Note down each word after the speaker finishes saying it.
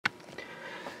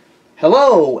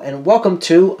Hello and welcome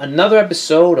to another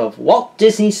episode of Walt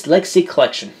Disney's Legacy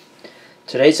Collection.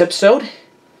 Today's episode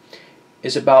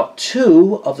is about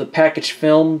two of the package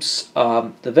films,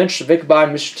 The Adventures of Ichabod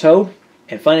and Mr. Toad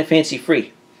and Fun and Fancy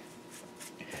Free.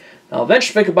 Now,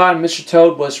 Adventures of Ichabod and Mr.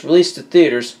 Toad was released to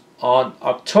theaters on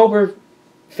October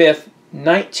 5th,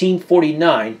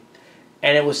 1949,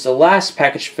 and it was the last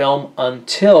package film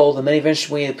until The Many Adventures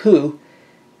of Winnie the Pooh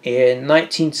in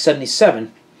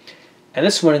 1977. And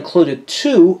this one included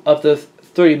two of the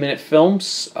 30-minute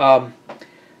films, The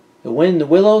Wind in the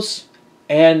Willows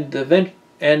and The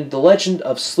Legend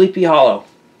of Sleepy Hollow.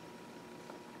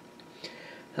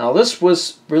 Now, this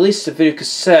was released to video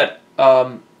cassette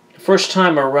first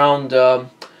time around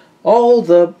all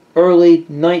the early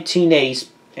 1980s,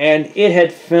 and it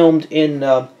had filmed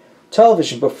in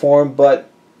television before,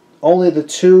 but only the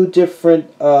two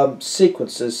different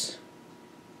sequences.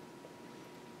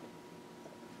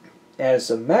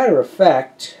 As a matter of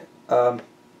fact,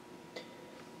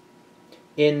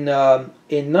 in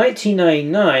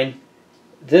 1999,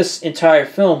 this entire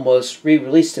film was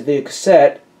re-released to video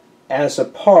cassette as a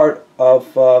part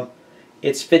of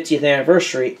its 50th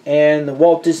anniversary and the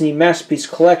Walt Disney Masterpiece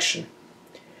Collection.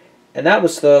 And that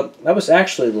was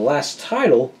actually the last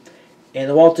title in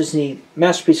the Walt Disney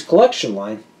Masterpiece Collection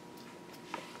line.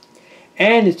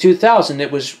 And in 2000,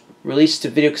 it was released to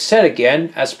video cassette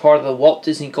again as part of the Walt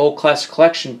Disney Gold Classic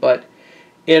Collection, but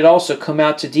it had also come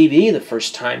out to DVD the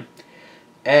first time.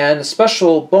 And a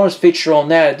special bonus feature on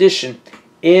that edition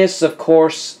is, of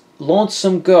course,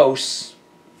 Lonesome Ghosts,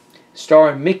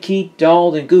 starring Mickey,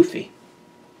 Donald, and Goofy.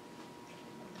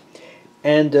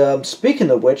 And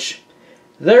speaking of which,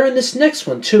 they're in this next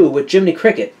one too with Jiminy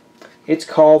Cricket. It's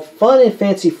called Fun and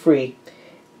Fancy Free,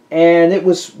 and it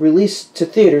was released to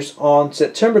theaters on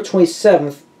September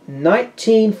 27th,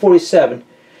 1947,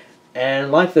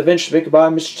 and like The Adventures of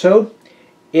Ichabod and Mr. Toad,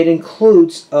 it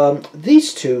includes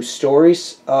these two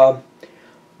stories,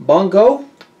 Bongo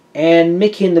and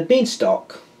Mickey and the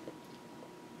Beanstalk.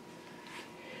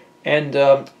 And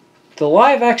the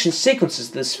live-action sequences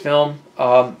of this film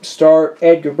star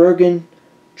Edgar Bergen,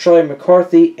 Charlie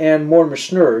McCarthy, and Mortimer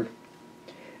Snerd,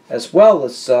 as well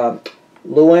as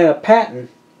Luana Patton,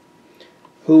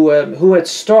 who had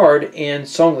starred in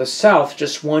Song of the South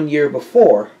just 1 year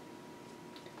before.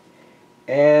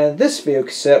 And this video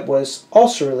cassette was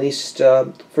also released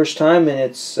first time in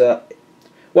its, in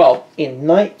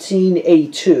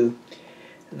 1982.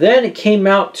 Then it came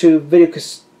out to video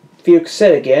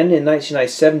cassette again in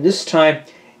 1997, this time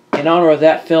in honor of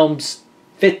that film's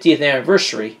 50th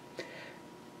anniversary.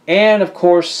 And, of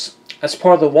course, as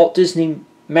part of the Walt Disney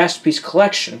Masterpiece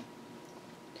Collection.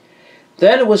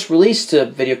 Then it was released to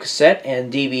video cassette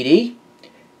and DVD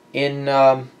in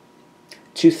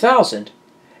 2000.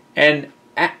 And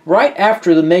right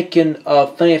after the making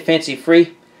of Fun and Fancy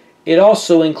Free, it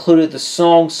also included the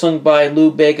song sung by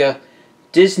Lou Bega,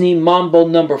 Disney Mambo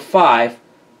No. 5,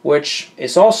 which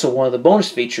is also one of the bonus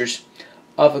features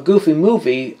of a Goofy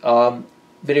Movie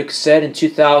video cassette in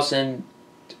 2000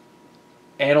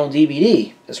 and on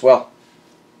DVD as well.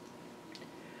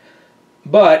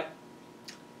 But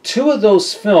two of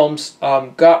those films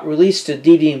got released to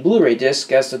DVD and Blu-ray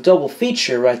disc as a double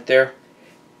feature right there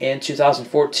in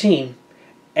 2014,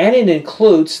 and it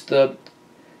includes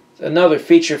another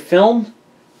feature film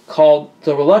called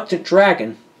The Reluctant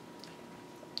Dragon,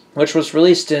 which was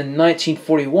released in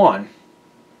 1941.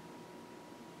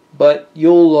 But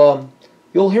you'll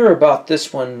hear about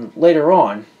this one later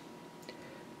on.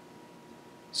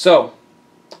 So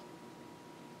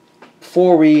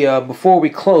before we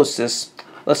close this,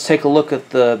 let's take a look at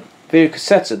the video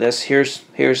cassettes of this. Here's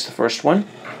the first one.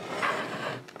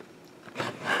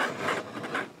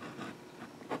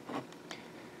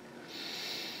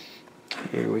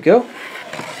 Here we go.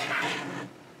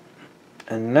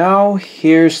 And now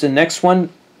here's the next one.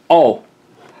 Oh,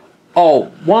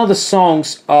 one of the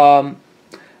songs, I'm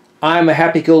a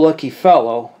Happy-Go-Lucky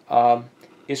Fellow,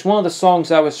 is one of the songs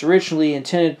that was originally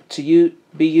intended to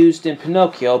be used in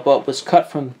Pinocchio, but was cut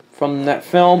from that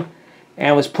film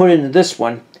and was put into this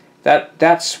one.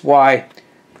 That's why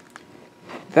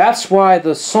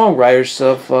the songwriters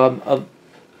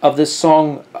of this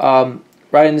song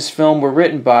writing this film were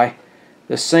written by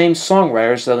the same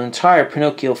songwriters of the entire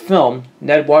Pinocchio film,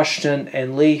 Ned Washington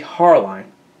and Lee Harline.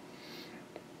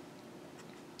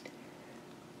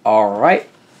 Alright,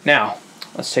 now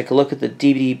let's take a look at the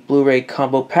DVD Blu-ray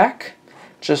combo pack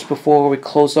just before we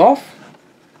close off.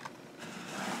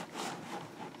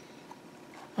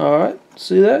 Alright,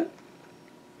 see that?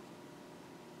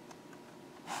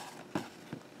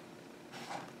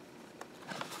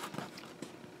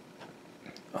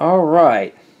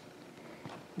 Alright.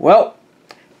 Well,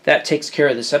 that takes care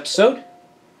of this episode.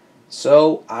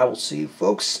 So I will see you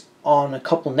folks on a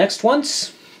couple next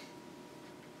ones.